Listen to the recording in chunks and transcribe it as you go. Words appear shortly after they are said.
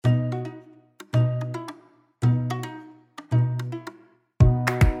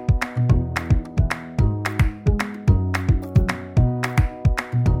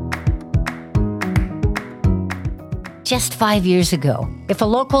Just 5 years ago, if a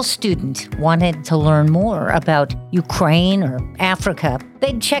local student wanted to learn more about Ukraine or Africa,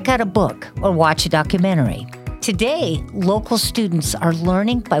 they'd check out a book or watch a documentary. Today, local students are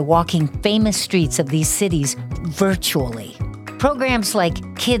learning by walking famous streets of these cities virtually. Programs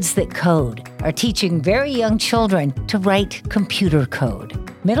like Kids That Code are teaching very young children to write computer code.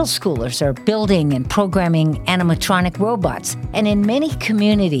 Middle schoolers are building and programming animatronic robots. And in many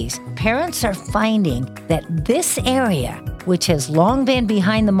communities, parents are finding that this area, which has long been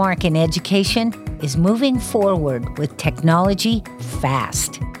behind the mark in education, is moving forward with technology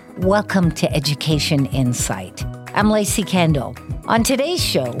fast. Welcome to Education Insight. I'm Lacey Kendall. On today's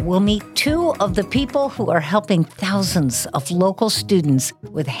show, we'll meet two of the people who are helping thousands of local students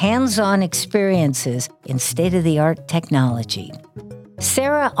with hands-on experiences in state-of-the-art technology.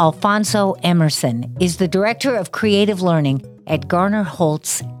 Sarah Alfonso Emerson is the Director of Creative Learning at Garner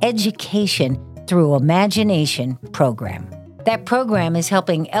Holt's Education Through Imagination program. That program is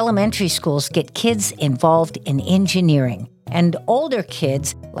helping elementary schools get kids involved in engineering. And older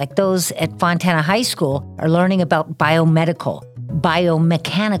kids, like those at Fontana High School, are learning about biomedical,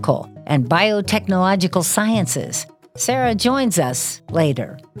 biomechanical, and biotechnological sciences. Sarah joins us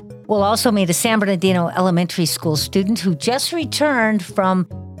later. We'll also meet a San Bernardino Elementary School student who just returned from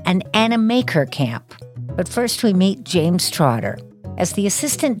an animaker camp. But first we meet James Trotter. As the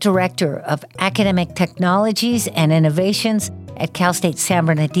Assistant Director of Academic Technologies and Innovations at Cal State San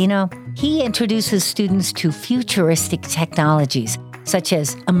Bernardino, he introduces students to futuristic technologies such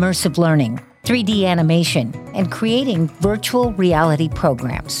as immersive learning, 3D animation, and creating virtual reality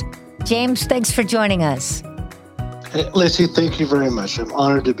programs. James, thanks for joining us. Hey, Lacey, thank you very much. I'm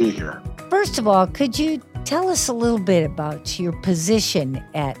honored to be here. First of all, could you tell us a little bit about your position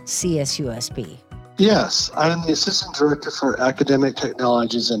at CSUSB? Yes, I'm the Assistant Director for Academic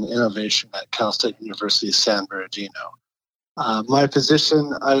Technologies and Innovation at Cal State University San Bernardino. My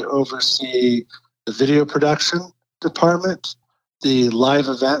position, I oversee the video production department, the live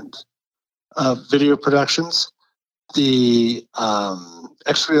event video productions, the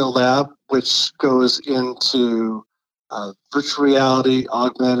X-Ray Lab, which goes into virtual reality,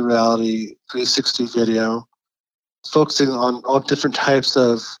 augmented reality, 360 video, focusing on all different types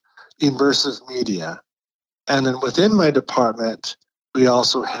of immersive media. And then within my department, we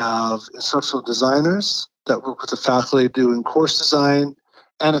also have instructional designers that work with the faculty doing course design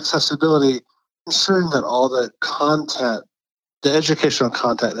and accessibility, ensuring that all the content, the educational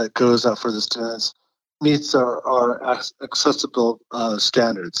content that goes out for the students meets our accessible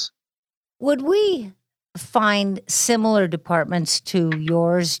standards. Would we find similar departments to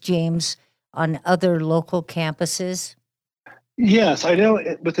yours, James, on other local campuses? Yes, I know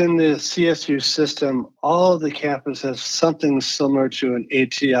within the CSU system, all of the campuses have something similar to an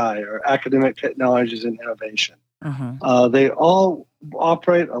ATI, or Academic Technologies and Innovation. They all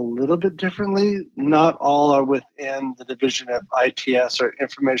operate a little bit differently. Not all are within the division of ITS, or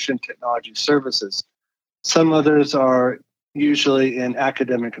Information Technology Services. Some others are usually in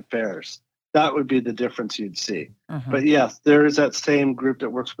academic affairs. That would be the difference you'd see. But yes, there is that same group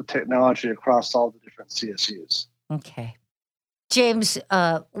that works with technology across all the different CSUs. Okay. James,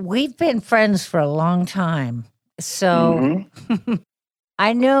 we've been friends for a long time. So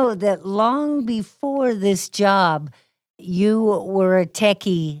I know that long before this job, you were a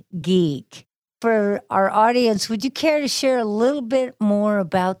techie geek. For our audience, would you care to share a little bit more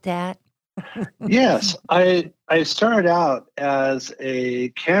about that? Yes, I started out as a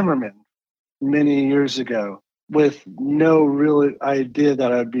cameraman many years ago with no real idea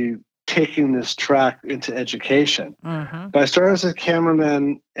that I'd be taking this track into education. But I started as a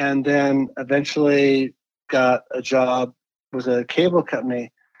cameraman and then eventually got a job with a cable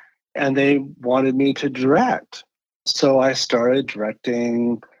company, and they wanted me to direct. So I started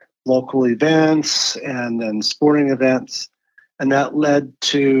directing local events and then sporting events. And that led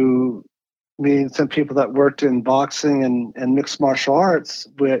to meeting some people that worked in boxing and mixed martial arts,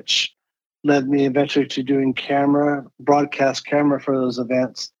 which led me eventually to doing broadcast camera for those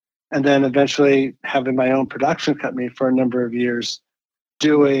events. And then eventually having my own production company for a number of years,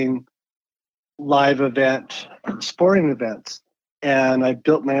 doing live event sporting events. And I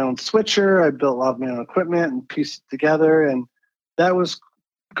built my own switcher. I built a lot of my own equipment and pieced it together. And that was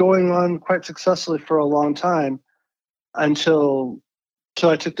going on quite successfully for a long time until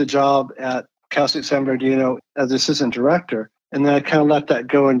I took the job at Cal State San Bernardino as assistant director. And then I kind of let that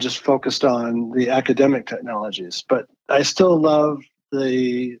go and just focused on the academic technologies. But I still love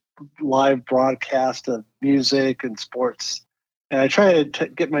the live broadcast of music and sports. And I try to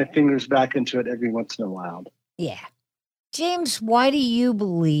get my fingers back into it every once in a while. Yeah. James, why do you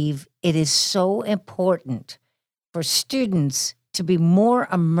believe it is so important for students to be more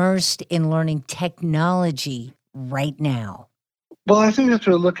immersed in learning technology right now? Well, I think we have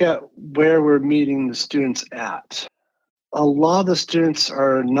to look at where we're meeting the students at. A lot of the students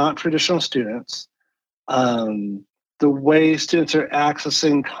are not traditional students. The way students are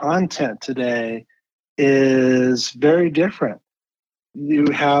accessing content today is very different. You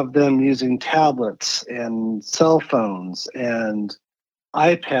have them using tablets and cell phones and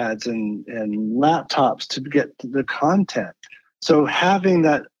iPads and laptops to get to the content. So having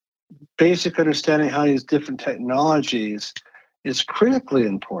that basic understanding how to use different technologies is critically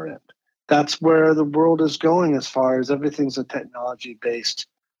important. That's where the world is going as far as everything's a technology based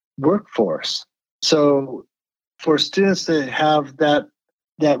workforce. So for students to have that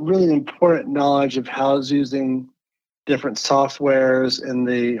really important knowledge of how it's using different softwares and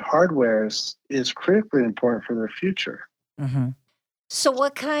the hardwares is critically important for their future. Mm-hmm. So,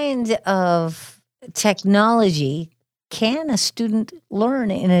 what kind of technology can a student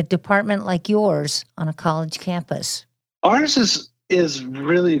learn in a department like yours on a college campus? Ours is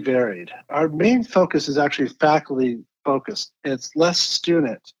really varied. Our main focus is actually faculty focused. It's less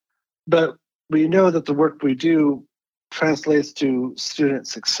student, but we know that the work we do translates to student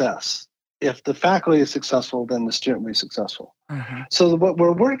success. If the faculty is successful, then the student will be successful. Mm-hmm. So what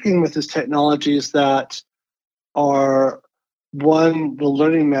we're working with is technologies that are one, the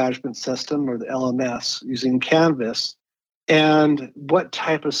learning management system or the LMS using Canvas, and what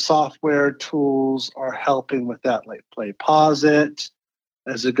type of software tools are helping with that, like PlayPosit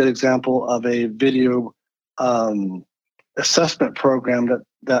as a good example of a video assessment program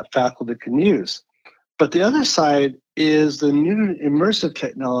that faculty can use. But the other side is the new immersive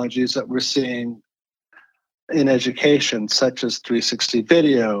technologies that we're seeing in education, such as 360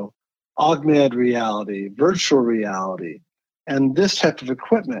 video, augmented reality, virtual reality, and this type of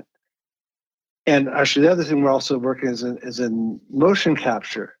equipment. And actually, the other thing we're also working is in motion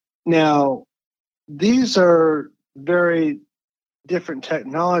capture. Now, these are very different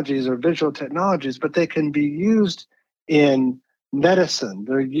technologies or visual technologies, but they can be used in medicine.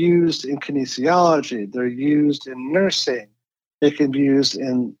 They're used in kinesiology. They're used in nursing. They can be used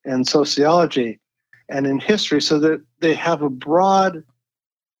in sociology and in history, so that they have a broad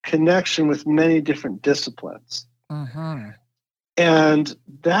connection with many different disciplines. Mm-hmm. And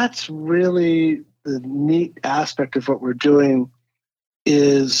that's really the neat aspect of what we're doing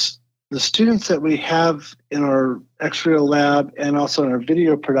is the students that we have in our X-ray lab and also in our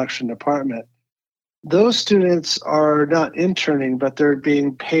video production department, those students are not interning, but they're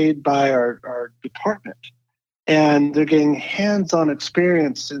being paid by our department. And they're getting hands-on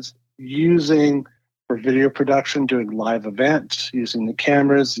experiences using for video production, doing live events, using the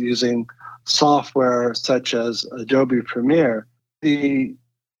cameras, using software such as Adobe Premiere. The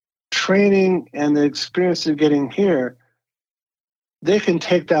training and the experience they're getting here, they can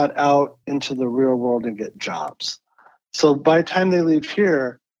take that out into the real world and get jobs. So by the time they leave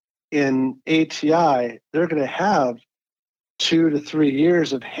here in ATI, they're going to have 2 to 3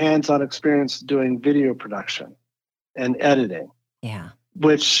 years of hands-on experience doing video production and editing. Yeah.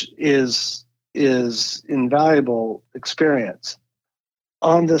 Which is invaluable experience.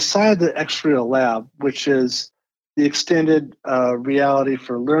 On the side of the X-Real Lab, which is the extended reality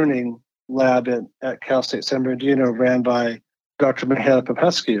for learning lab at Cal State San Bernardino, ran by Dr. Mihaela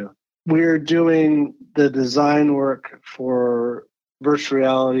Popescu, we're doing the design work for virtual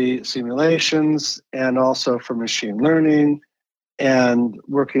reality simulations and also for machine learning and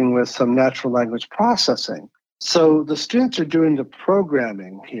working with some natural language processing. So the students are doing the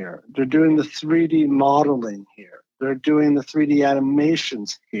programming here. They're doing the 3D modeling here. They're doing the 3D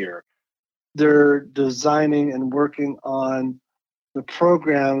animations here. They're designing and working on the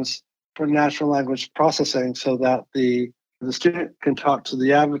programs for natural language processing so that the student can talk to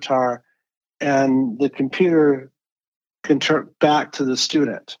the avatar and the computer can turn back to the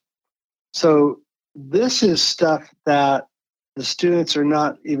student. So this is stuff that the students are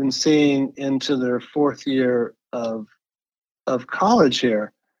not even seeing into their fourth year of college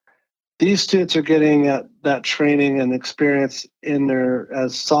here. These students are getting that training and experience in their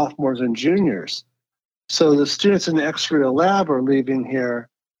as sophomores and juniors. So the students in the X-Real Lab are leaving here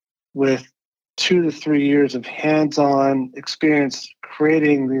with 2 to 3 years of hands-on experience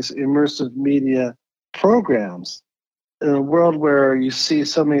creating these immersive media programs. In a world where you see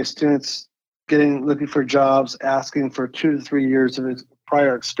so many students looking for jobs, asking for 2 to 3 years of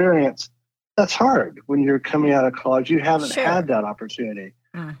prior experience, that's hard when you're coming out of college. You haven't had that opportunity.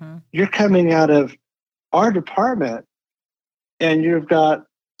 Mm-hmm. You're coming out of our department and you've got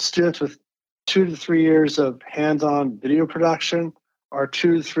students with 2 to 3 years of hands-on video production or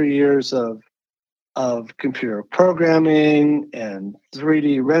 2 to 3 years of of computer programming and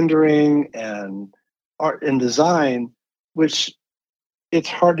 3D rendering and art and design, which it's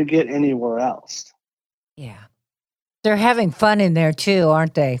hard to get anywhere else. Yeah. They're having fun in there too,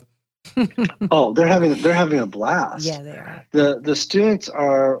 aren't they? Oh, they're having a blast. Yeah, they are. The students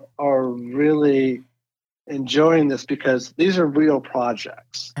are really enjoying this because these are real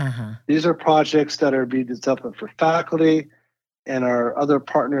projects. Uh-huh. These are projects that are being developed for faculty and our other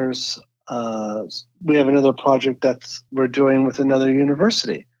partners. We have another project we're doing with another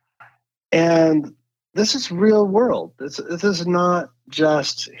university, and this is real world. This is not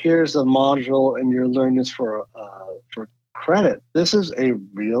just here's a module and you're learning this for credit. This is a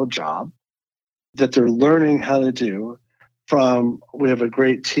real job that they're learning how to do. We have a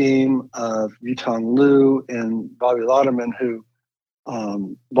great team of Yutong Liu and Bobby Lauderman, who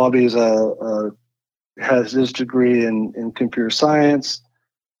Bobby has his degree in computer science.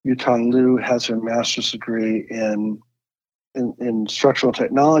 Yutong Liu has her master's degree in structural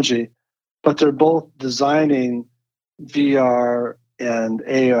technology, but they're both designing VR and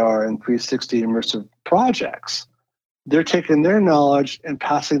AR and 360 immersive projects. They're taking their knowledge and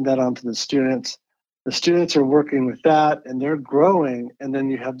passing that on to the students. The students are working with that and they're growing. And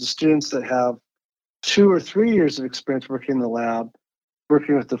then you have the students that have 2 or 3 years of experience working in the lab,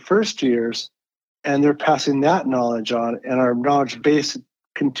 working with the first years, and they're passing that knowledge on, and our knowledge base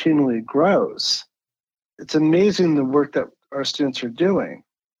continually grows. It's amazing the work that our students are doing.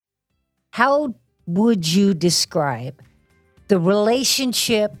 How would you describe the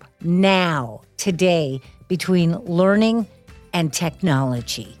relationship now, today, between learning and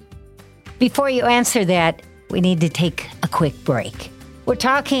technology? Before you answer that, we need to take a quick break. We're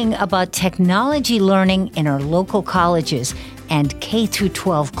talking about technology learning in our local colleges and K through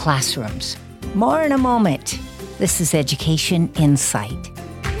 12 classrooms. More in a moment. This is Education Insight.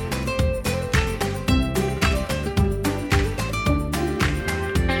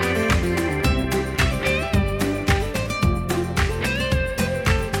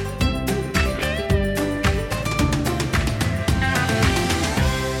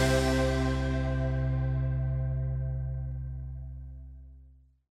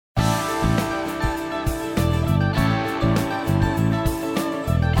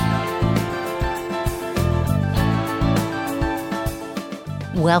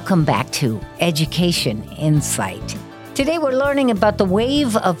 Welcome back to Education Insight. Today we're learning about the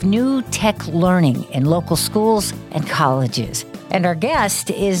wave of new tech learning in local schools and colleges. And our guest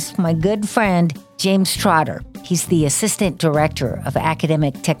is my good friend, James Trotter. He's the Assistant Director of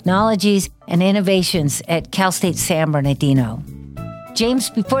Academic Technologies and Innovations at Cal State San Bernardino. James,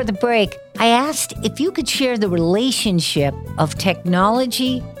 before the break, I asked if you could share the relationship of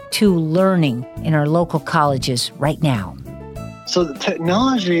technology to learning in our local colleges right now. So the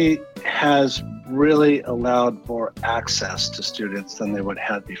technology has really allowed more access to students than they would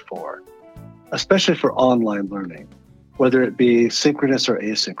have before, especially for online learning, whether it be synchronous or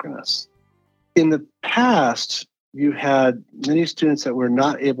asynchronous. In the past, you had many students that were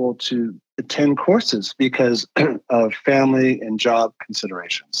not able to attend courses because of family and job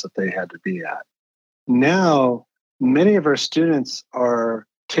considerations that they had to be at. Now, many of our students are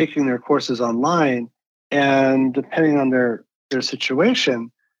taking their courses online, and depending on their situation,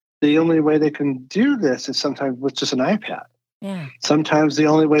 the only way they can do this is sometimes with just an iPad. Yeah. Sometimes the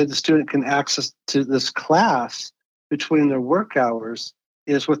only way the student can access to this class between their work hours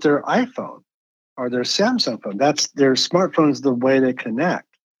is with their iPhone or their Samsung phone. That's their smartphone is the way they connect.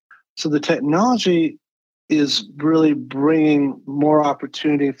 So the technology is really bringing more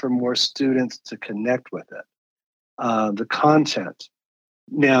opportunity for more students to connect with it. The content.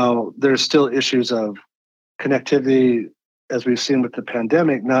 Now, there's still issues of connectivity. As we've seen with the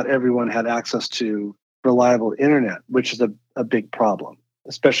pandemic, not everyone had access to reliable internet, which is a big problem,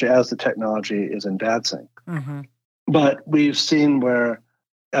 especially as the technology is advancing. Mm-hmm. But we've seen where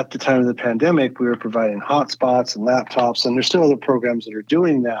at the time of the pandemic, we were providing hotspots and laptops, and there's still other programs that are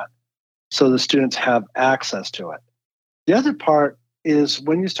doing that so the students have access to it. The other part is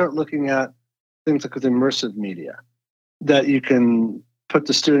when you start looking at things like with immersive media, that you can put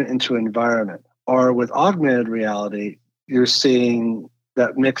the student into an environment, or with augmented reality, you're seeing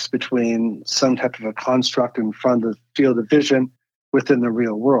that mix between some type of a construct in front of the field of vision within the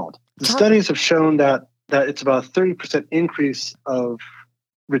real world. The studies have shown that it's about a 30% increase of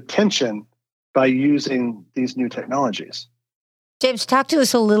retention by using these new technologies. James, talk to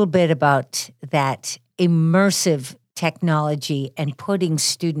us a little bit about that immersive technology and putting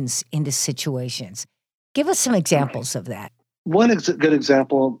students into situations. Give us some examples of that. One good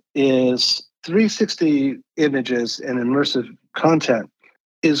example is 360 images and immersive content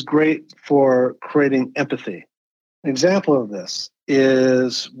is great for creating empathy. An example of this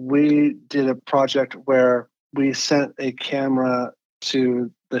is we did a project where we sent a camera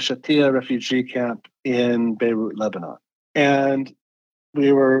to the Shatia refugee camp in Beirut, Lebanon. And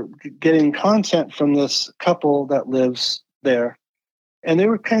we were getting content from this couple that lives there. And they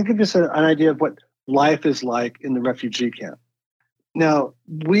were kind of giving us an idea of what life is like in the refugee camp. Now,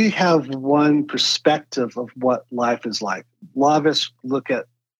 we have one perspective of what life is like. A lot of us look at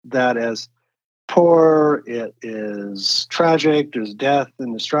that as poor, it is tragic, there's death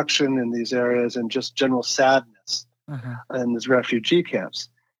and destruction in these areas, and just general sadness in these refugee camps.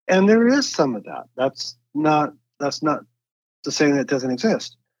 And there is some of that. That's not to say that it doesn't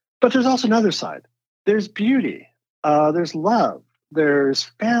exist. But there's also another side. There's beauty, there's love, there's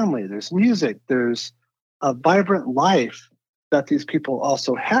family, there's music, there's a vibrant life that these people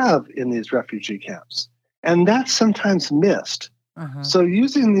also have in these refugee camps. And that's sometimes missed. So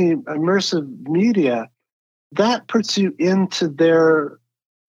using the immersive media, that puts you into their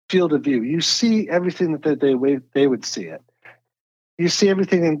field of view. You see everything that they would see it. You see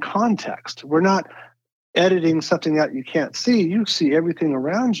everything in context. We're not editing something that you can't see. You see everything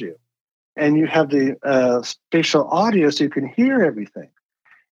around you. And you have the spatial audio so you can hear everything.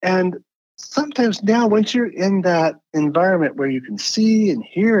 And sometimes now, once you're in that environment where you can see and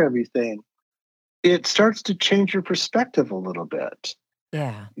hear everything, it starts to change your perspective a little bit.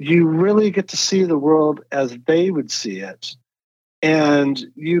 Yeah. You really get to see the world as they would see it. And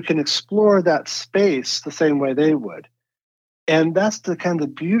you can explore that space the same way they would. And that's the kind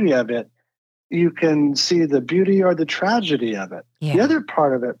of beauty of it. You can see the beauty or the tragedy of it. Yeah. The other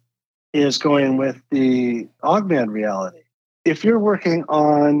part of it is going with the augmented reality. If you're working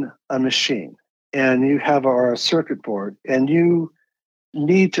on a machine and you have a circuit board and you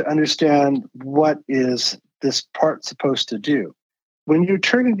need to understand what is this part supposed to do, when you're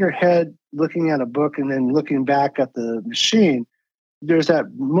turning your head looking at a book and then looking back at the machine, there's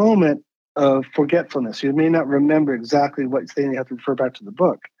that moment of forgetfulness. You may not remember exactly what thing you have to refer back to the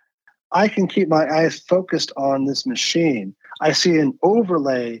book. I can keep my eyes focused on this machine. I see an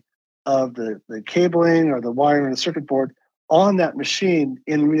overlay of the cabling or the wiring or the circuit board on that machine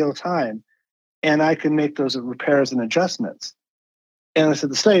in real time, and I can make those repairs and adjustments. And I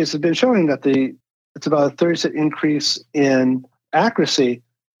said the studies have been showing that it's about a 30% increase in accuracy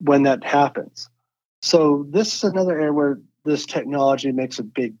when that happens. So this is another area where this technology makes a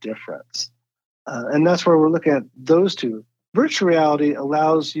big difference. And that's where we're looking at those two. Virtual reality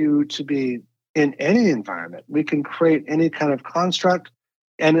allows you to be in any environment. We can create any kind of construct,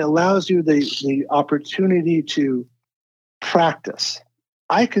 and it allows you the opportunity to practice.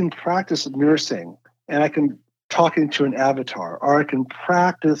 I can practice nursing, and I can talking to an avatar, or I can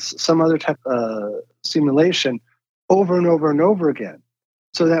practice some other type of simulation over and over and over again,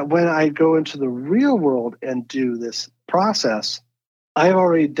 so that when I go into the real world and do this process, I've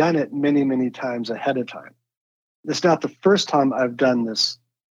already done it many, many times ahead of time. It's not the first time I've done this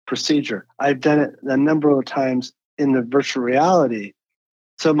procedure. I've done it a number of times in the virtual reality.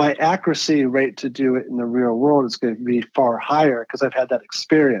 So my accuracy rate to do it in the real world is going to be far higher because I've had that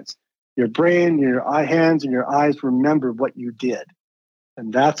experience. Your brain, your hands, and your eyes remember what you did.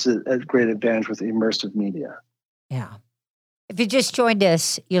 And that's a great advantage with immersive media. Yeah. If you just joined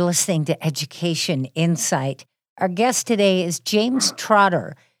us, you're listening to Education Insight. Our guest today is James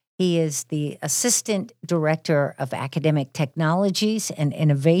Trotter. He is the Assistant Director of Academic Technologies and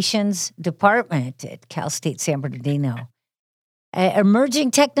Innovations Department at Cal State San Bernardino.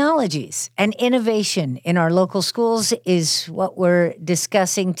 Emerging technologies and innovation in our local schools is what we're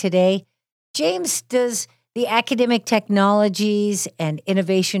discussing today. James, does the Academic Technologies and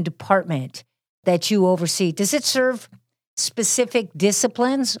Innovation Department that you oversee, does it serve specific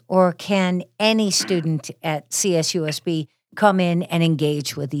disciplines, or can any student at CSUSB come in and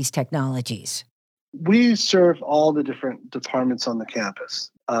engage with these technologies? We serve all the different departments on the campus.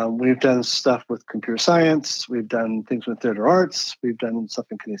 We've done stuff with computer science. We've done things with theater arts. We've done stuff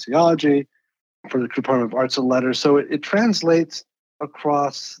in kinesiology for the Department of Arts and Letters. So it translates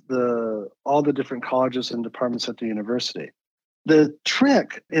across all the different colleges and departments at the university. The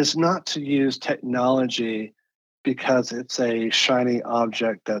trick is not to use technology because it's a shiny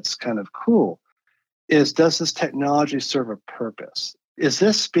object that's kind of cool. Does this technology serve a purpose? Is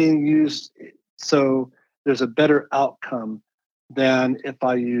this being used so there's a better outcome than if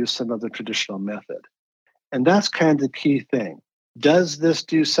I use some other traditional method? And that's kind of the key thing. Does this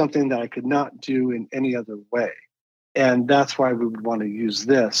do something that I could not do in any other way? And that's why we would want to use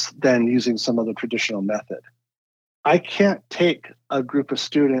this than using some other traditional method. I can't take a group of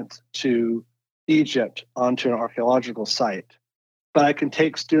students to Egypt onto an archaeological site but I can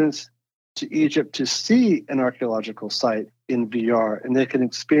take students to Egypt to see an archaeological site in VR, and they can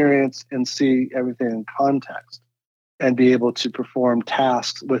experience and see everything in context and be able to perform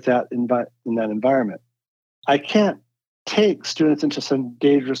tasks with that in that environment. I can't take students into some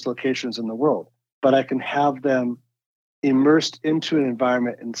dangerous locations in the world, but I can have them immersed into an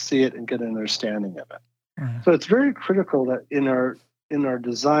environment and see it and get an understanding of it. So it's very critical that in our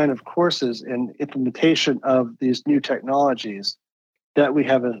design of courses and implementation of these new technologies, that we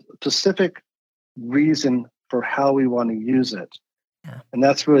have a specific reason for how we want to use it. Yeah. And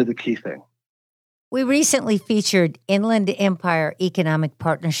that's really the key thing. We recently featured Inland Empire Economic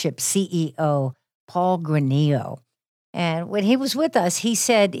Partnership CEO Paul Granillo. And when he was with us, he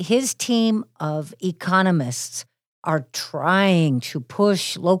said his team of economists are trying to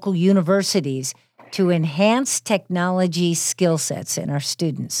push local universities to enhance technology skill sets in our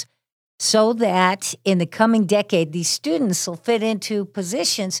students so that in the coming decade, these students will fit into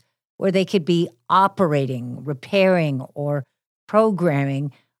positions where they could be operating, repairing, or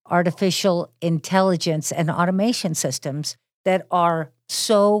programming artificial intelligence and automation systems that are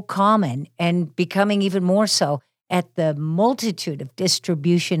so common and becoming even more so at the multitude of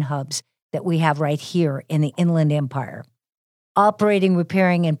distribution hubs that we have right here in the Inland Empire. Operating,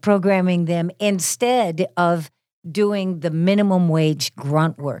 repairing, and programming them instead of doing the minimum wage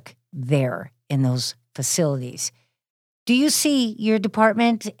grunt work there in those facilities. Do you see your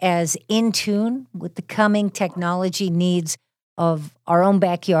department as in tune with the coming technology needs of our own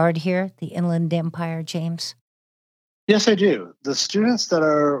backyard here, the Inland Empire, James? Yes, I do. The students that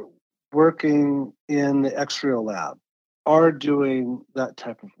are working in the X-Ray lab are doing that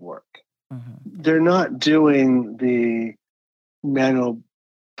type of work. Mm-hmm. They're not doing the manual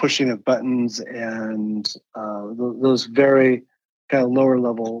pushing of buttons and those very kind of lower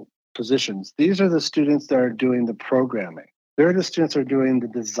level positions. These are the students that are doing the programming. They're the students that are doing the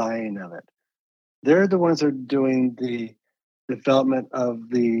design of it. They're the ones that are doing the development of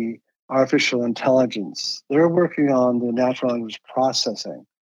the artificial intelligence. They're working on the natural language processing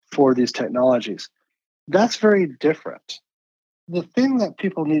for these technologies. That's very different. The thing that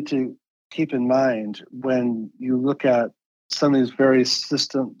people need to keep in mind when you look at some of these very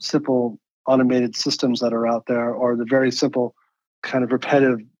simple automated systems that are out there, or the very simple kind of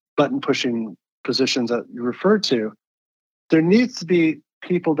repetitive button pushing positions that you referred to, there needs to be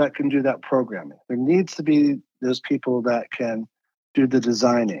people that can do that programming. There needs to be those people that can do the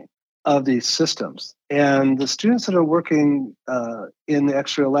designing of these systems. And the students that are working in the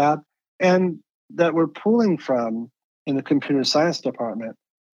X-ray lab and that we're pulling from in the computer science department,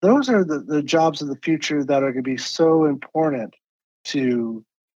 those are the jobs of the future that are going to be so important to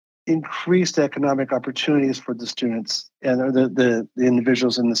increase the economic opportunities for the students and the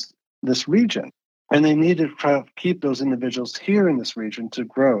individuals in this region. And they need to try to keep those individuals here in this region to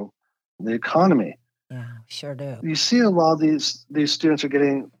grow the economy. Yeah, sure do. You see a lot of these students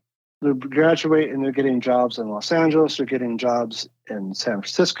they graduate and they're getting jobs in Los Angeles, they're getting jobs in San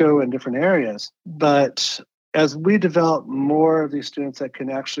Francisco and different areas. But as we develop more of these students that can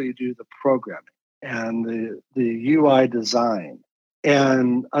actually do the programming and the UI design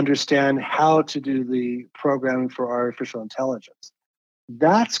and understand how to do the programming for artificial intelligence,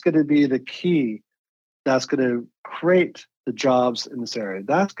 that's going to be the key. That's going to create the jobs in this area.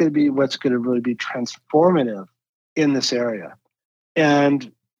 That's going to be what's going to really be transformative in this area.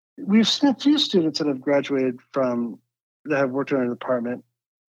 And we've seen a few students that have graduated that have worked in our department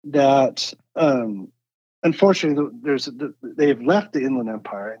that unfortunately they've left the Inland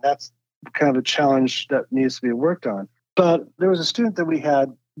Empire, and that's kind of a challenge that needs to be worked on. But there was a student that we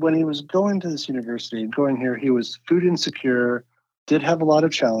had when he was going to this university, going here, he was food insecure, did have a lot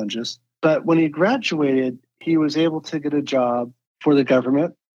of challenges. But when he graduated, he was able to get a job for the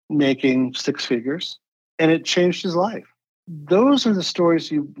government, making six figures, and it changed his life. Those are the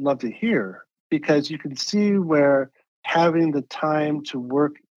stories you love to hear, because you can see where having the time to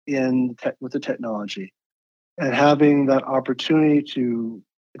work with the technology and having that opportunity to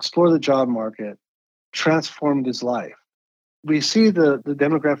explore the job market transformed his life. We see the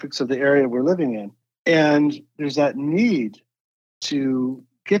demographics of the area we're living in, and there's that need to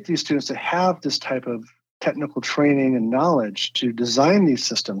get these students to have this type of technical training and knowledge to design these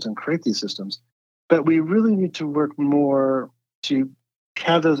systems and create these systems. But we really need to work more to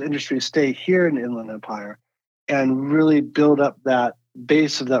have those industries stay here in the Inland Empire and really build up that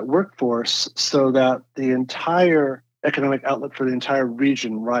base of that workforce so that the entire economic outlook for the entire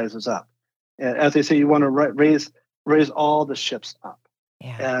region rises up. And as they say, you want to raise all the ships up.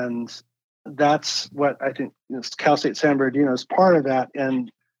 Yeah. And that's what I think Cal State San Bernardino is part of that.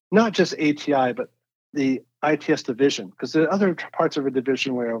 And not just ATI, but the ITS division, because there are other parts of a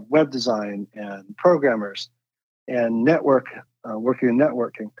division where web design and programmers and working in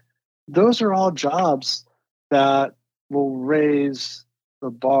networking. Those are all jobs that will raise the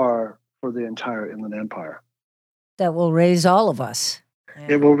bar for the entire Inland Empire. That will raise all of us. Yeah.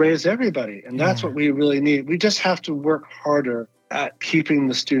 It will raise everybody. And that's what we really need. We just have to work harder at keeping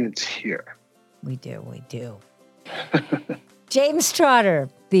the students here. We do. James Trotter,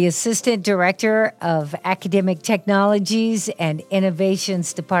 the Assistant Director of Academic Technologies and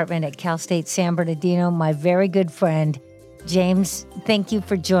Innovations Department at Cal State San Bernardino, my very good friend. James, thank you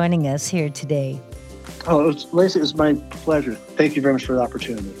for joining us here today. Lacey, it was my pleasure. Thank you very much for the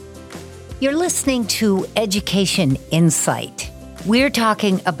opportunity. You're listening to Education Insight. We're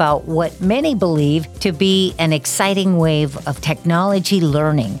talking about what many believe to be an exciting wave of technology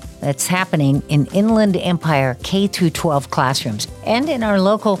learning that's happening in Inland Empire K-12 classrooms and in our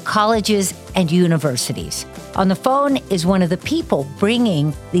local colleges and universities. On the phone is one of the people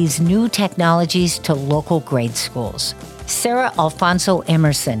bringing these new technologies to local grade schools. Sarah Alfonso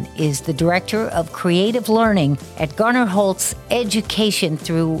Emerson is the Director of Creative Learning at Garner Holt's Education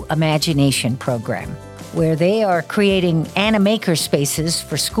Through Imagination program, where they are creating animaker spaces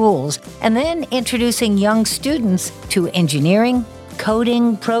for schools and then introducing young students to engineering,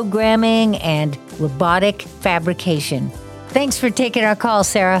 coding, programming, and robotic fabrication. Thanks for taking our call,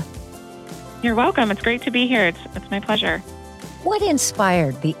 Sarah. You're welcome. It's great to be here. It's my pleasure. What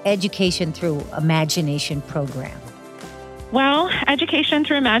inspired the Education Through Imagination program? Well, Education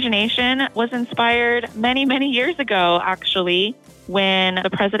Through Imagination was inspired many, many years ago, actually, when the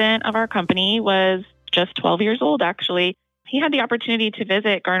president of our company was just 12 years old, actually. He had the opportunity to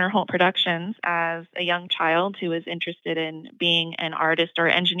visit Garner Holt Productions as a young child who was interested in being an artist or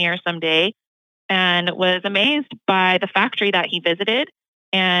engineer someday, and was amazed by the factory that he visited,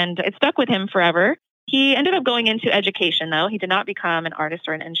 and it stuck with him forever. He ended up going into education, though. He did not become an artist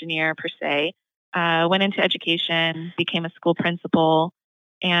or an engineer per se. Went into education, became a school principal.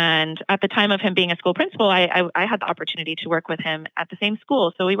 And at the time of him being a school principal, I had the opportunity to work with him at the same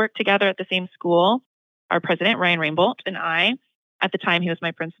school. So we worked together at the same school, our president, Ryan Rainbolt, and I. At the time, he was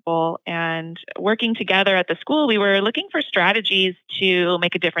my principal. And working together at the school, we were looking for strategies to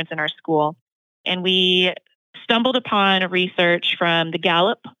make a difference in our school. And we stumbled upon research from the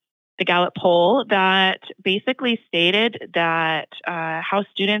Gallup poll that basically stated that how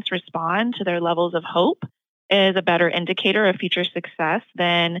students respond to their levels of hope is a better indicator of future success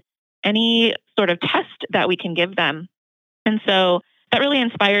than any sort of test that we can give them. And so that really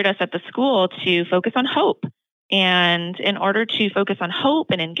inspired us at the school to focus on hope. And in order to focus on hope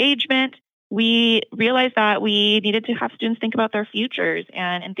and engagement, we realized that we needed to have students think about their futures.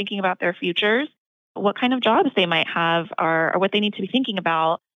 And in thinking about their futures, what kind of jobs they might have or what they need to be thinking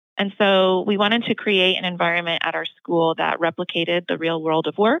about. And so we wanted to create an environment at our school that replicated the real world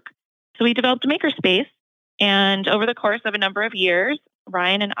of work. So we developed a makerspace. And over the course of a number of years,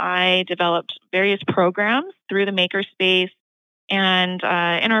 Ryan and I developed various programs through the makerspace. And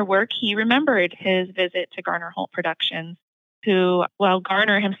in our work, he remembered his visit to Garner Holt Productions,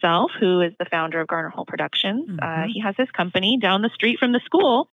 Garner himself, who is the founder of Garner Holt Productions, he has his company down the street from the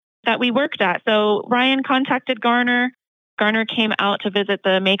school that we worked at. So Ryan contacted Garner. Garner came out to visit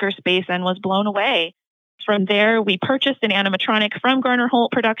the makerspace and was blown away. From there, we purchased an animatronic from Garner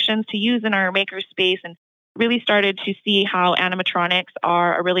Holt Productions to use in our makerspace and really started to see how animatronics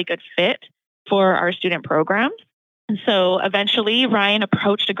are a really good fit for our student programs. And so eventually, Ryan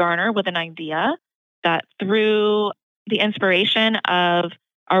approached Garner with an idea that through the inspiration of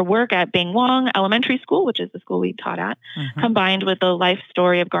our work at Bing Wong Elementary School, which is the school we taught at, combined with the life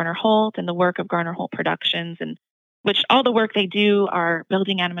story of Garner Holt and the work of Garner Holt Productions, and which all the work they do are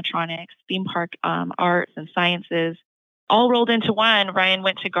building animatronics, theme park arts and sciences, all rolled into one. Ryan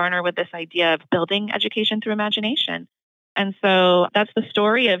went to Garner with this idea of building education through imagination. And so that's the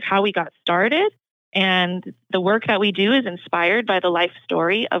story of how we got started. And the work that we do is inspired by the life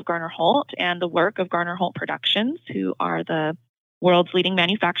story of Garner Holt and the work of Garner Holt Productions, who are the world's leading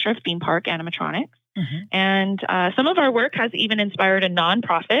manufacturer of theme park animatronics. And some of our work has even inspired a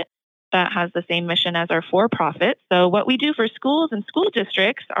nonprofit that has the same mission as our for-profit. So what we do for schools and school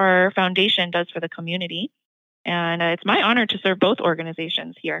districts, our foundation does for the community. And it's my honor to serve both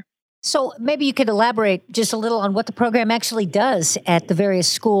organizations here. So maybe you could elaborate just a little on what the program actually does at the various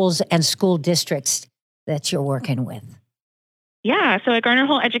schools and school districts that you're working with. Yeah, so at Garner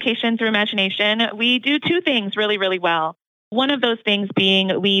Holt Education Through Imagination, we do two things really, really well. One of those things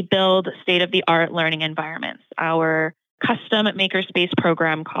being we build state-of-the-art learning environments. Our custom makerspace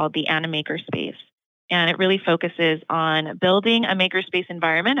program called the Animatronics. And it really focuses on building a makerspace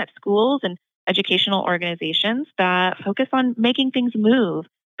environment at schools and educational organizations that focus on making things move,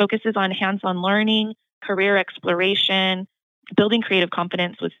 focuses on hands-on learning, career exploration, building creative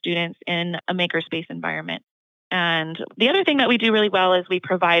confidence with students in a makerspace environment. And the other thing that we do really well is we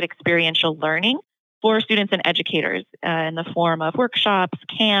provide experiential learning for students and educators in the form of workshops,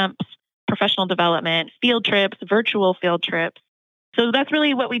 camps, professional development, field trips, virtual field trips. So that's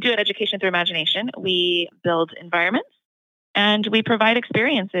really what we do at Education Through Imagination. We build environments and we provide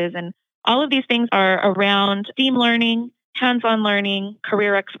experiences. And all of these things are around theme learning, hands-on learning,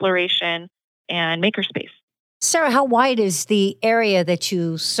 career exploration, and makerspace. Sarah, how wide is the area that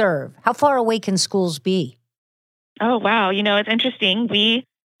you serve? How far away can schools be? Oh, wow. It's interesting. We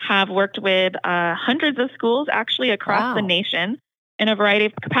have worked with hundreds of schools actually across the nation in a variety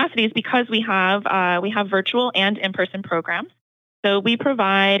of capacities because we have virtual and in-person programs. So we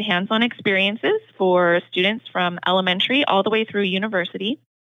provide hands-on experiences for students from elementary all the way through university.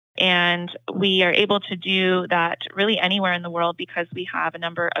 And we are able to do that really anywhere in the world because we have a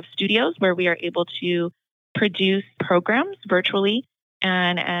number of studios where we are able to produce programs virtually.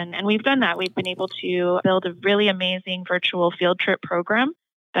 And we've done that. We've been able to build a really amazing virtual field trip program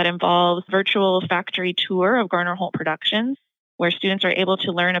that involves virtual factory tour of Garner Holt Productions, where students are able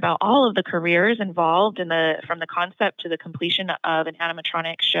to learn about all of the careers involved from the concept to the completion of an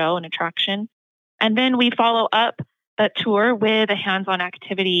animatronics show and attraction. And then we follow up that tour with a hands-on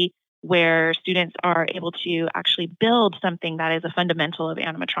activity where students are able to actually build something that is a fundamental of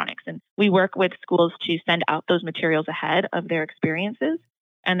animatronics. And we work with schools to send out those materials ahead of their experiences.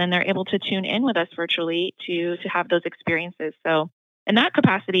 And then they're able to tune in with us virtually to have those experiences. So in that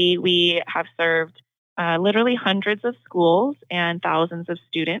capacity, we have served literally hundreds of schools and thousands of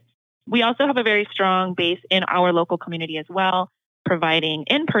students. We also have a very strong base in our local community as well, providing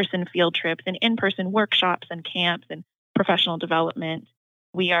in-person field trips and in-person workshops and camps and professional development.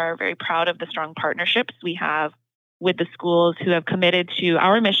 We are very proud of the strong partnerships we have with the schools who have committed to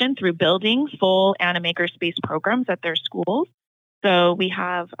our mission through building full Animakerspace programs at their schools. So we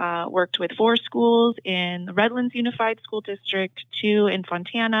have worked with 4 schools in the Redlands Unified School District, 2 in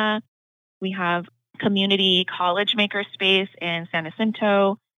Fontana. We have community college makerspace in San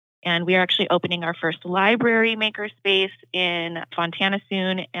Jacinto. And we are actually opening our first library makerspace in Fontana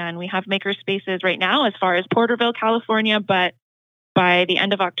soon. And we have makerspaces right now as far as Porterville, California. But by the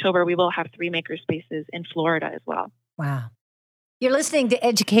end of October, we will have 3 makerspaces in Florida as well. Wow. You're listening to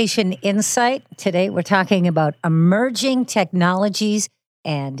Education Insight. Today, we're talking about emerging technologies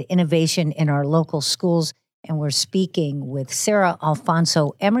and innovation in our local schools. And we're speaking with Sarah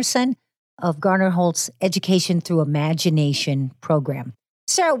Alfonso Emerson of Garner Holt's Education Through Imagination program.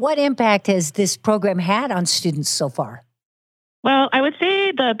 Sarah, what impact has this program had on students so far? Well, I would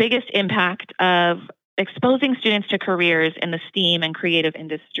say the biggest impact of exposing students to careers in the STEAM and creative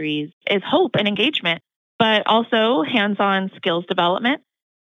industries is hope and engagement, but also hands-on skills development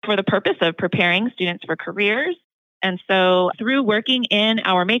for the purpose of preparing students for careers. And so through working in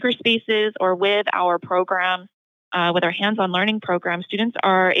our makerspaces or with our programs, with our hands-on learning program, students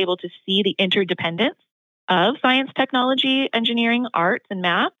are able to see the interdependence of science, technology, engineering, arts, and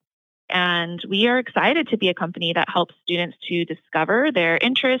math. And we are excited to be a company that helps students to discover their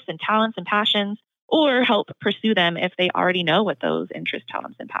interests and talents and passions, or help pursue them if they already know what those interests,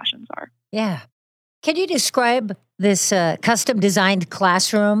 talents, and passions are. Yeah. Can you describe this custom-designed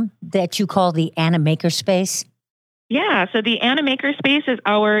classroom that you call the Animakerspace? Yeah, so the Animakerspace is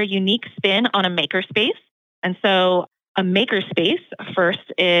our unique spin on a makerspace. And so a makerspace first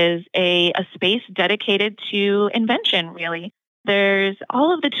is a space dedicated to invention, really. There's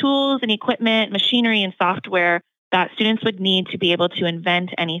all of the tools and equipment, machinery, and software that students would need to be able to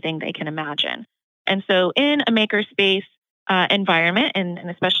invent anything they can imagine. And so in a makerspace environment, and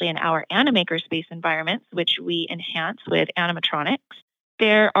especially in our Animakerspace environments, which we enhance with animatronics,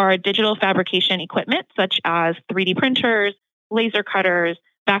 there are digital fabrication equipment such as 3D printers, laser cutters,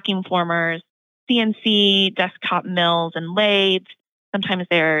 vacuum formers, CNC, desktop mills, and lathes. Sometimes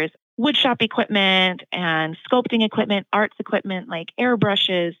there's woodshop equipment and sculpting equipment, arts equipment like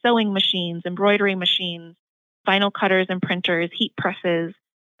airbrushes, sewing machines, embroidery machines, vinyl cutters and printers, heat presses.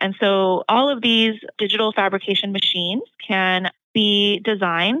 And so all of these digital fabrication machines can be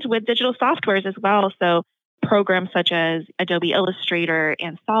designed with digital softwares as well. So programs such as Adobe Illustrator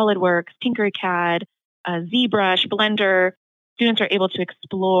and SolidWorks, Tinkercad, ZBrush, Blender. Students are able to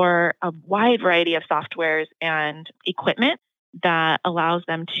explore a wide variety of softwares and equipment that allows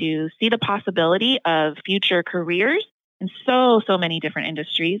them to see the possibility of future careers in so many different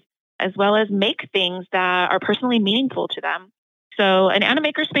industries, as well as make things that are personally meaningful to them. So an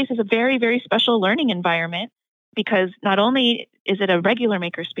Animakerspace is a very, very special learning environment because not only is it a regular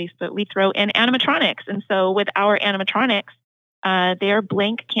makerspace, but we throw in animatronics. And so with our animatronics, they are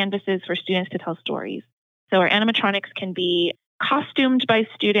blank canvases for students to tell stories. So our animatronics can be costumed by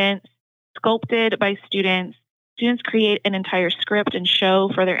students, sculpted by students. Students create an entire script and show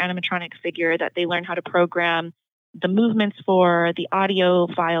for their animatronic figure that they learn how to program the movements for, the audio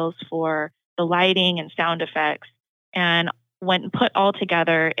files for, the lighting and sound effects. And when put all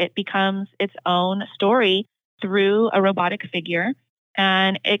together, it becomes its own story through a robotic figure.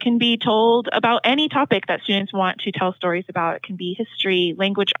 And it can be told about any topic that students want to tell stories about. It can be history,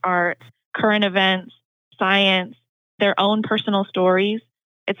 language arts, current events, science, their own personal stories.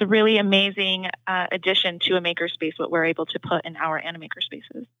 It's a really amazing addition to a makerspace, what we're able to put in our animaker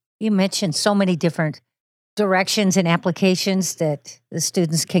spaces. You mentioned so many different directions and applications that the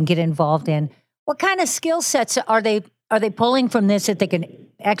students can get involved in. What kind of skill sets are they pulling from this that they can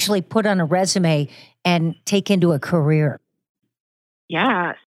actually put on a resume and take into a career?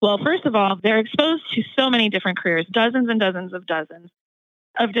 Yeah. Well, first of all, they're exposed to so many different careers, dozens and dozens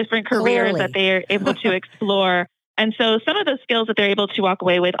of different careers that they are able to explore. And so some of those skills that they're able to walk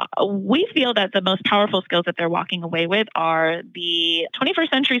away with, we feel that the most powerful skills that they're walking away with are the 21st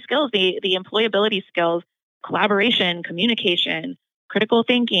century skills, the employability skills, collaboration, communication, critical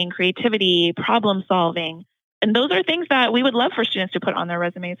thinking, creativity, problem solving. And those are things that we would love for students to put on their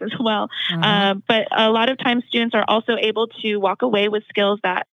resumes as well. But a lot of times students are also able to walk away with skills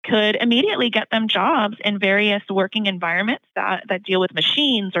that could immediately get them jobs in various working environments that deal with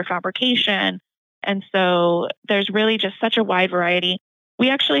machines or fabrication. And so there's really just such a wide variety. We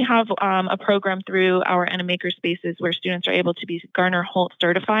actually have a program through our Animaker Spaces where students are able to be Garner-Holt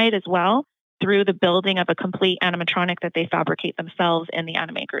certified as well through the building of a complete animatronic that they fabricate themselves in the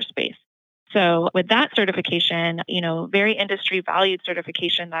Animaker Space. So with that certification, very industry valued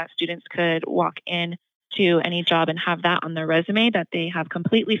certification that students could walk in to any job and have that on their resume, that they have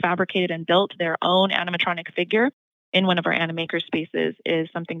completely fabricated and built their own animatronic figure in one of our Animaker Spaces, is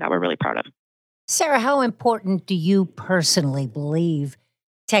something that we're really proud of. Sarah, how important do you personally believe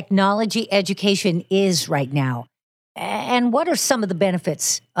technology education is right now? And what are some of the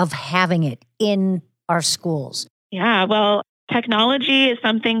benefits of having it in our schools? Yeah, well, technology is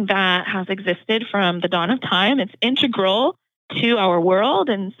something that has existed from the dawn of time. It's integral to our world.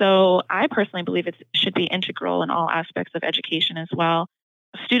 And so I personally believe it should be integral in all aspects of education as well.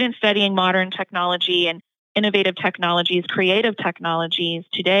 Students studying modern technology and innovative technologies, creative technologies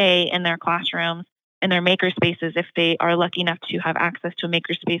today in their classrooms, in their makerspaces, if they are lucky enough to have access to a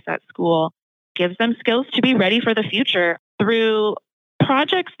makerspace at school, gives them skills to be ready for the future through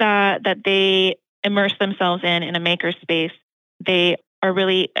projects that they immerse themselves in a makerspace. They are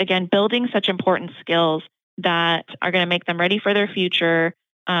really, again, building such important skills that are going to make them ready for their future,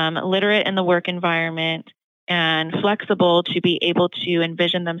 literate in the work environment, and flexible to be able to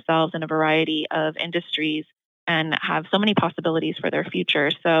envision themselves in a variety of industries and have so many possibilities for their future.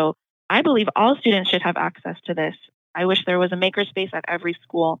 So I believe all students should have access to this. I wish there was a makerspace at every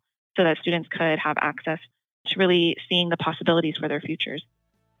school so that students could have access to really seeing the possibilities for their futures.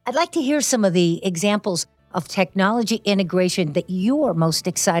 I'd like to hear some of the examples of technology integration that you are most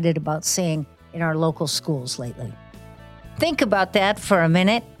excited about seeing in our local schools lately. Think about that for a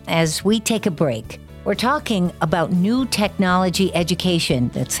minute as we take a break. We're talking about new technology education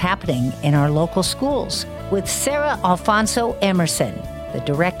that's happening in our local schools with Sarah Alfonso Emerson, the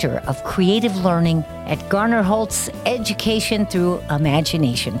Director of Creative Learning at Garner-Holt's Education Through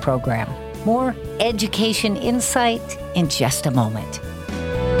Imagination program. More education insight in just a moment.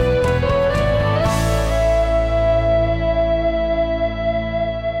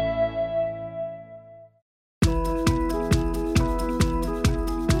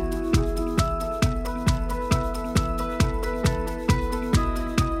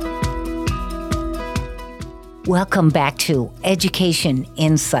 Welcome back to Education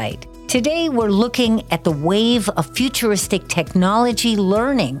Insight. Today, we're looking at the wave of futuristic technology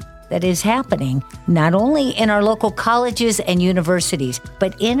learning that is happening not only in our local colleges and universities,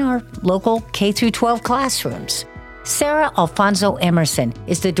 but in our local K-12 classrooms. Sarah Alfonso Emerson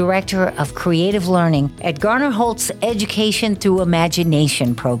is the Director of Creative Learning at Garner-Holt's Education Through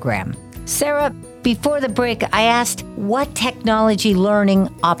Imagination program. Sarah, before the break, I asked what technology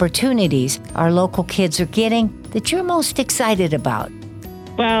learning opportunities our local kids are getting that you're most excited about.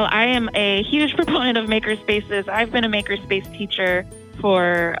 Well, I am a huge proponent of makerspaces. I've been a makerspace teacher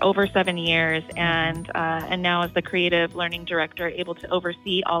for over 7 years, and now as the creative learning director, able to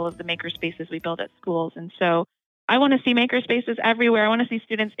oversee all of the makerspaces we build at schools. And so I want to see makerspaces everywhere. I want to see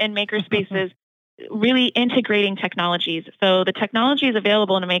students in makerspaces really integrating technologies. So the technologies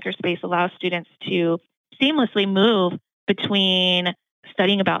available in a makerspace allow students to seamlessly move between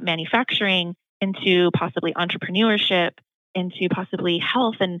studying about manufacturing into possibly entrepreneurship, into possibly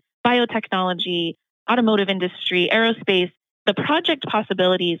health and biotechnology, automotive industry, aerospace. The project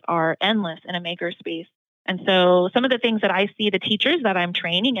possibilities are endless in a makerspace. And so some of the things that I see the teachers that I'm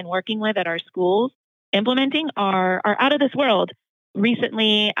training and working with at our schools implementing are out of this world.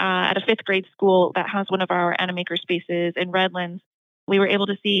 Recently, at a fifth grade school that has one of our animaker spaces in Redlands, we were able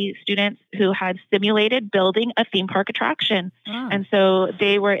to see students who had simulated building a theme park attraction. Oh. And so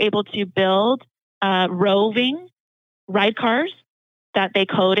they were able to build roving ride cars that they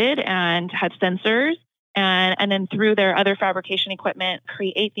coded and had sensors, and then through their other fabrication equipment,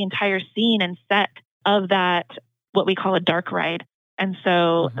 create the entire scene and set of that, what we call a dark ride. And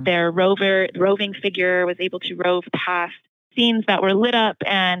so their roving figure was able to rove past scenes that were lit up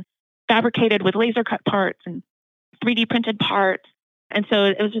and fabricated with laser cut parts and 3D printed parts. And so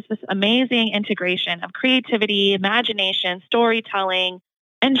it was just this amazing integration of creativity, imagination, storytelling,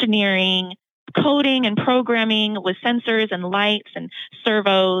 engineering, coding and programming with sensors and lights and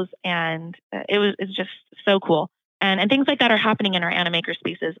servos. And it's just so cool. And things like that are happening in our animaker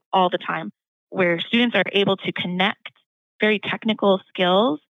spaces all the time, where students are able to connect very technical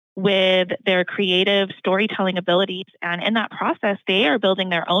skills with their creative storytelling abilities. And in that process, they are building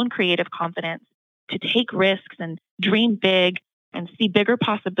their own creative confidence to take risks and dream big and see bigger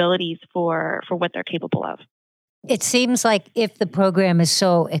possibilities for what they're capable of. It seems like if the program is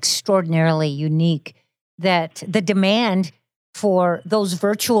so extraordinarily unique, that the demand for those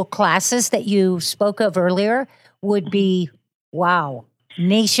virtual classes that you spoke of earlier would be, wow,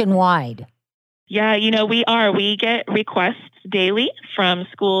 nationwide. Yeah, we get requests daily from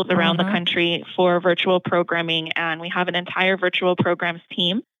schools around the country for virtual programming, and we have an entire virtual programs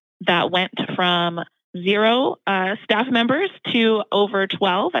team that went from 0 staff members to over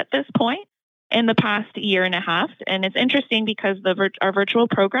 12 at this point in the past year and a half. And it's interesting because our virtual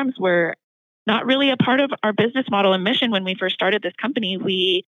programs were not really a part of our business model and mission when we first started this company.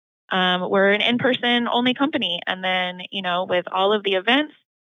 We were an in-person only company. And then, with all of the events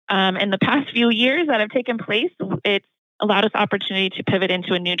in the past few years that have taken place, it's allowed us opportunity to pivot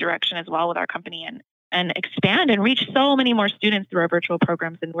into a new direction as well with our company and expand and reach so many more students through our virtual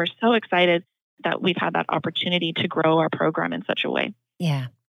programs. And we're so excited that we've had that opportunity to grow our program in such a way. Yeah.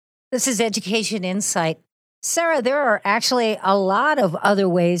 This is Education Insight. Sarah, there are actually a lot of other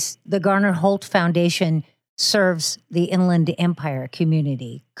ways the Garner Holt Foundation serves the Inland Empire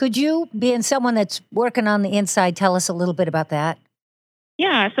community. Could you, being someone that's working on the inside, tell us a little bit about that?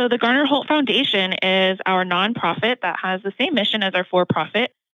 Yeah, so the Garner Holt Foundation is our nonprofit that has the same mission as our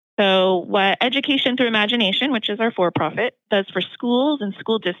for-profit. So what Education Through Imagination, which is our for-profit, does for schools and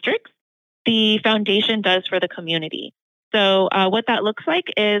school districts, the foundation does for the community. So what that looks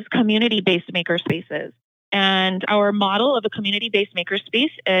like is community-based makerspaces. And our model of a community-based makerspace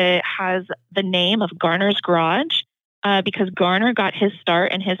has the name of Garner's Garage because Garner got his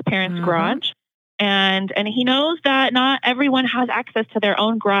start in his parents' garage. And he knows that not everyone has access to their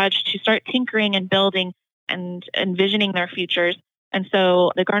own garage to start tinkering and building and envisioning their futures. And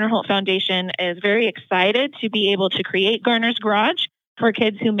so the Garner Holt Foundation is very excited to be able to create Garner's Garage for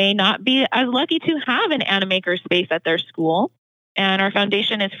kids who may not be as lucky to have an animaker space at their school. And our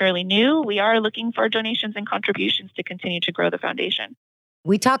foundation is fairly new. We are looking for donations and contributions to continue to grow the foundation.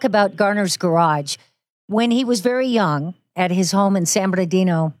 We talk about Garner's Garage. When he was very young at his home in San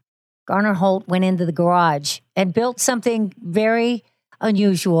Bernardino, Garner Holt went into the garage and built something very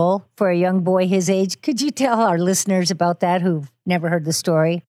unusual for a young boy his age. Could you tell our listeners about that who've never heard the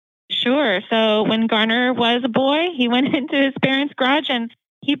story? Sure. So when Garner was a boy, he went into his parents' garage and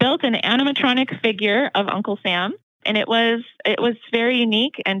he built an animatronic figure of Uncle Sam. And it was very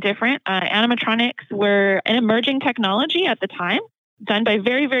unique and different. Animatronics were an emerging technology at the time, done by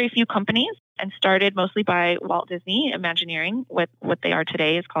very, very few companies, and started mostly by Walt Disney Imagineering. What they are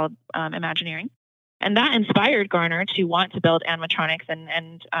today is called Imagineering. And that inspired Garner to want to build animatronics.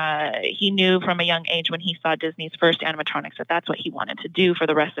 And he knew from a young age when he saw Disney's first animatronics that that's what he wanted to do for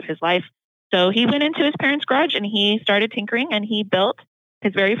the rest of his life. So he went into his parents' garage and he started tinkering, and he built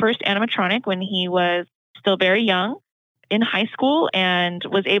his very first animatronic when he was still very young in high school, and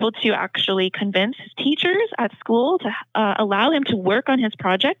was able to actually convince his teachers at school to allow him to work on his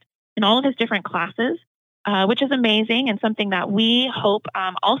project in all of his different classes, which is amazing and something that we hope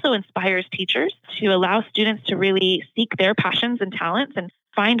also inspires teachers to allow students to really seek their passions and talents and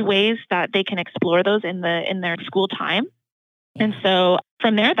find ways that they can explore those in their school time. And so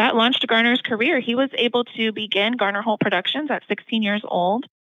from there, that launched Garner's career. He was able to begin Garner Holt Productions at 16 years old.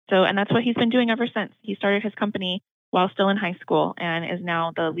 And that's what he's been doing ever since. He started his company while still in high school and is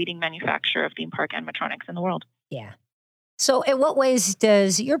now the leading manufacturer of theme park animatronics in the world. Yeah. So in what ways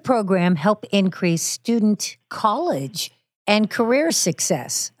does your program help increase student college and career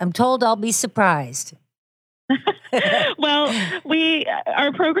success? I'm told I'll be surprised. Well,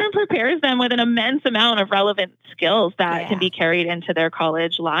 our program prepares them with an immense amount of relevant skills that can be carried into their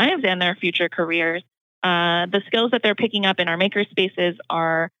college lives and their future careers. The skills that they're picking up in our maker spaces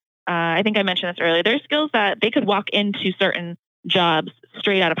are, I think I mentioned this earlier, they're skills that they could walk into certain jobs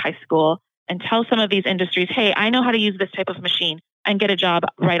straight out of high school and tell some of these industries, hey, I know how to use this type of machine, and get a job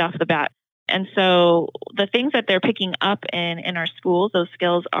right off the bat. And so the things that they're picking up in our schools, those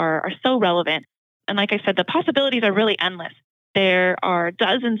skills are so relevant. And like I said, the possibilities are really endless. There are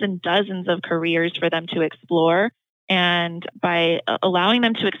dozens and dozens of careers for them to explore. And by allowing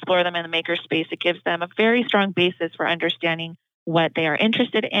them to explore them in the makerspace, it gives them a very strong basis for understanding what they are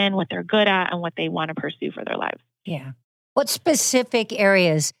interested in, what they're good at, and what they want to pursue for their lives. Yeah. What specific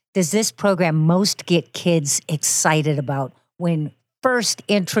areas does this program most get kids excited about when first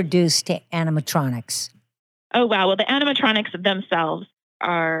introduced to animatronics? Oh, wow. Well, the animatronics themselves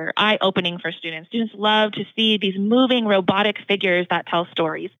are eye-opening for students. Students love to see these moving robotic figures that tell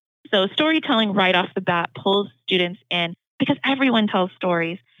stories. So storytelling right off the bat pulls students in because everyone tells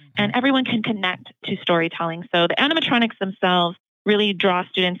stories and everyone can connect to storytelling. So the animatronics themselves really draw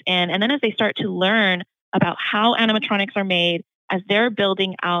students in. And then as they start to learn about how animatronics are made, as they're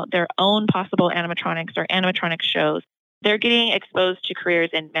building out their own possible animatronics or animatronic shows, they're getting exposed to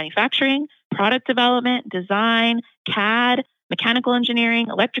careers in manufacturing, product development, design, CAD, mechanical engineering,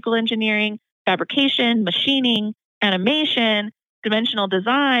 electrical engineering, fabrication, machining, animation, dimensional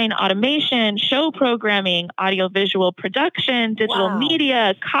design, automation, show programming, audiovisual production, digital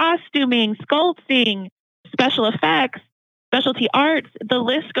media, costuming, sculpting, special effects, specialty arts. The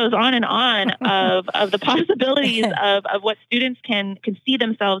list goes on and on of the possibilities of what students can see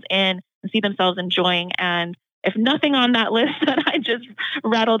themselves in and see themselves enjoying. And if nothing on that list that I just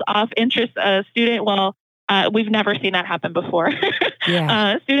rattled off interests a student, well, we've never seen that happen before.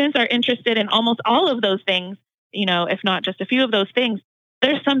 Students are interested in almost all of those things, if not just a few of those things.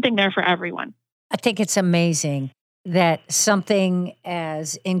 There's something there for everyone. I think it's amazing that something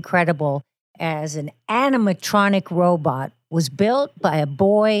as incredible as an animatronic robot was built by a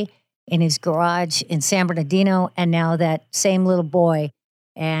boy in his garage in San Bernardino, and now that same little boy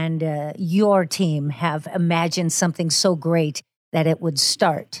and your team have imagined something so great that it would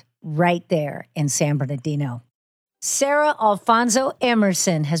start right there in San Bernardino. Sarah Alfonso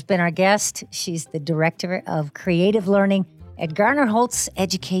Emerson has been our guest. She's the Director of Creative Learning at Garner Holtz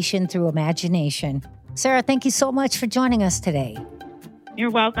Education Through Imagination. Sarah, thank you so much for joining us today.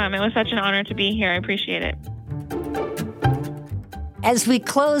 You're welcome. It was such an honor to be here. I appreciate it. As we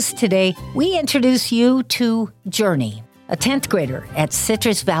close today, we introduce you to Journey, a 10th grader at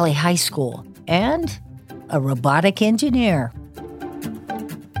Citrus Valley High School and a robotic engineer.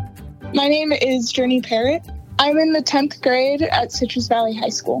 My name is Journey Parrott. I'm in the 10th grade at Citrus Valley High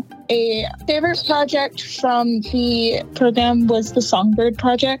School. A favorite project from the program was the Songbird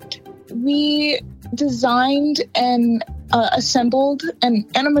project. We designed and assembled an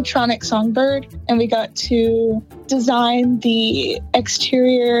animatronic songbird, and we got to design the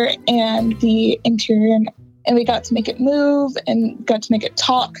exterior and the interior, and we got to make it move and got to make it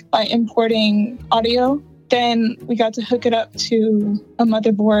talk by importing audio. Then we got to hook it up to a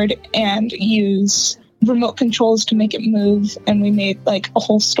motherboard and use remote controls to make it move, and we made a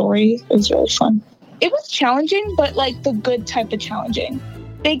whole story. It was really fun. It was challenging, but the good type of challenging.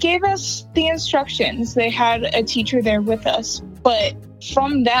 They gave us the instructions. They had a teacher there with us, but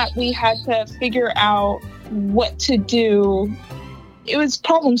from that we had to figure out what to do. It was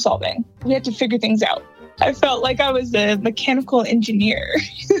problem solving. We had to figure things out. I felt like I was a mechanical engineer.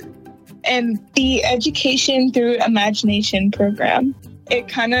 And the Education Through Imagination program, it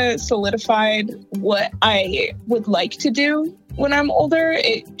kind of solidified what I would like to do when I'm older.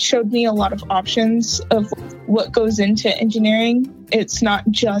 It showed me a lot of options of what goes into engineering. It's not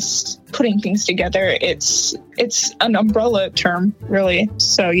just putting things together. It's an umbrella term, really.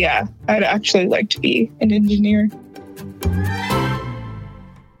 So yeah, I'd actually like to be an engineer.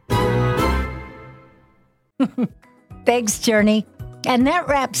 Thanks, Journey. And that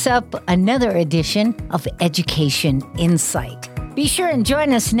wraps up another edition of Education Insight. Be sure and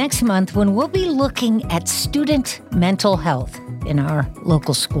join us next month when we'll be looking at student mental health in our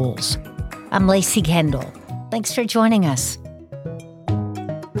local schools. I'm Lacey Kendall. Thanks for joining us.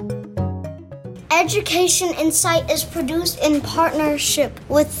 Education Insight is produced in partnership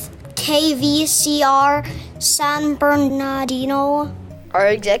with KVCR San Bernardino. Our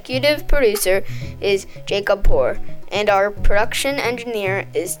executive producer is Jacob Poor, and our production engineer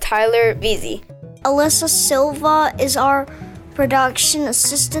is Tyler Veazey. Alyssa Silva is our production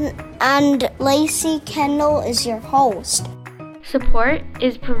assistant, and Lacey Kendall is your host. Support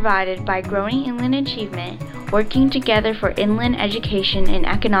is provided by Growing Inland Achievement, working together for inland education and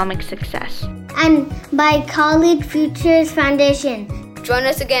economic success. And by College Futures Foundation. Join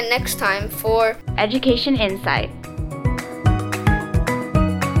us again next time for Education Insight.